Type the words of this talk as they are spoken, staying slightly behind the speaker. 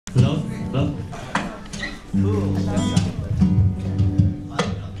Hello?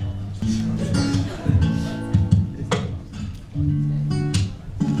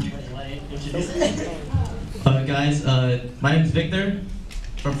 Alright guys, my name is Victor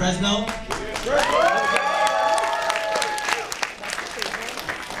from Fresno.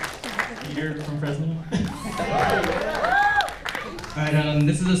 You're from Fresno? Alright,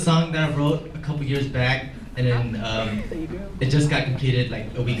 this is a song that I wrote a couple years back, and then it just got completed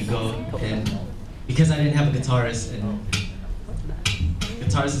like a week ago, and because I didn't have a guitarist, and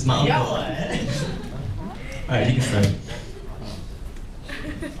guitarist is my uncle. Alright, you can start.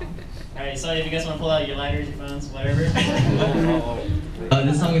 Alright, so if you guys want to pull out your lighters, your phones, whatever.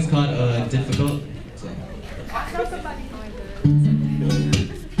 This song is called Difficult.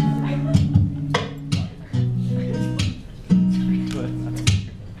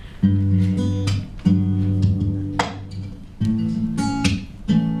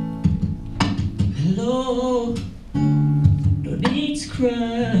 Hello, no need to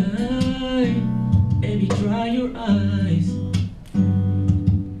cry, baby, dry your eyes.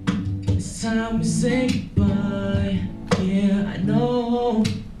 It's time to say goodbye. Yeah, I know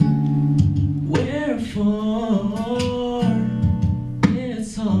wherefore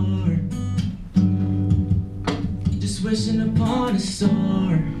it's hard. Just wishing upon a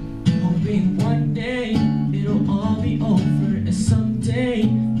star, hoping one day it'll all be over, and someday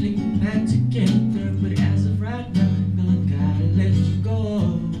link back together. But as of right now, girl, I gotta let you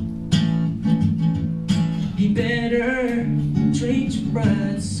go. He better treat you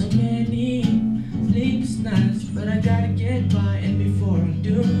right. So many sleepless nights, but I gotta get by. And before I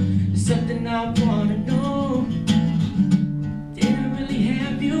do, there's something I wanna know. Did I really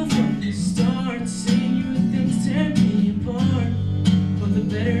have you from the start? Saying you were things tear me apart. For the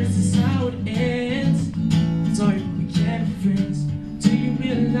better, this is how it ends. Sorry, we can't be friends. Do you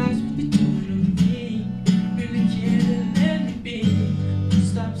realize what you're doing to me? You really can't let me be.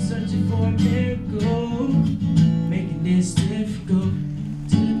 Stop searching for a miracle, making this difficult.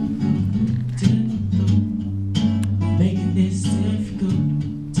 Making this difficult,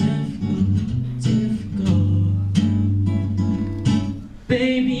 difficult.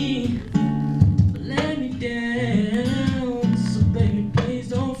 Baby, let me down, so baby, please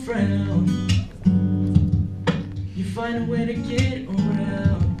don't frown. You find a way to get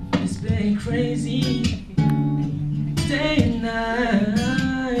around. It's been crazy, day and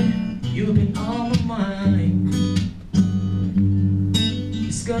night. You've been on my mind.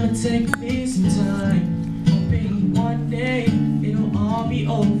 It's gonna take me some time. One day it'll all be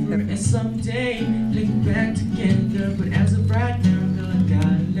over, and someday link back together. But as of right now, girl, I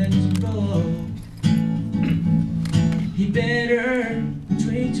gotta let you go. He better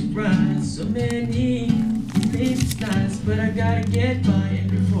treat you right. So many things nice, but I gotta get by. And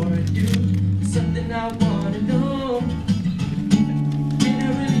before I do, there's something I wanna know. Did I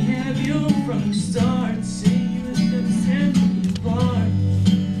really have you from the start? Say you was never set me apart.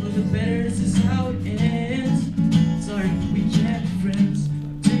 For the better, this is how it ends. Sorry, we can't be friends.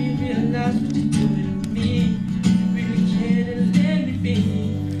 Do you realize what you're doing to me? You really can't let me be.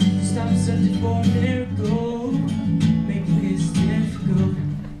 Stop searching for a miracle, making this difficult,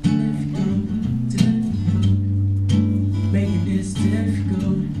 difficult, difficult. Making this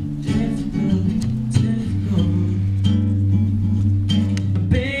difficult, difficult, difficult. But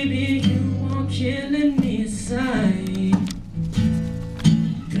baby, you are killing me inside.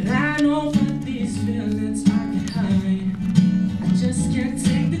 But I know what these feelings just can't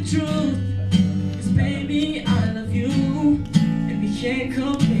take the truth. 'Cause baby, I love you, and we can't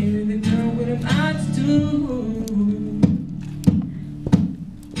compare the girl with an eye to do.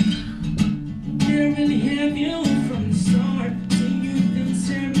 Did I really have you?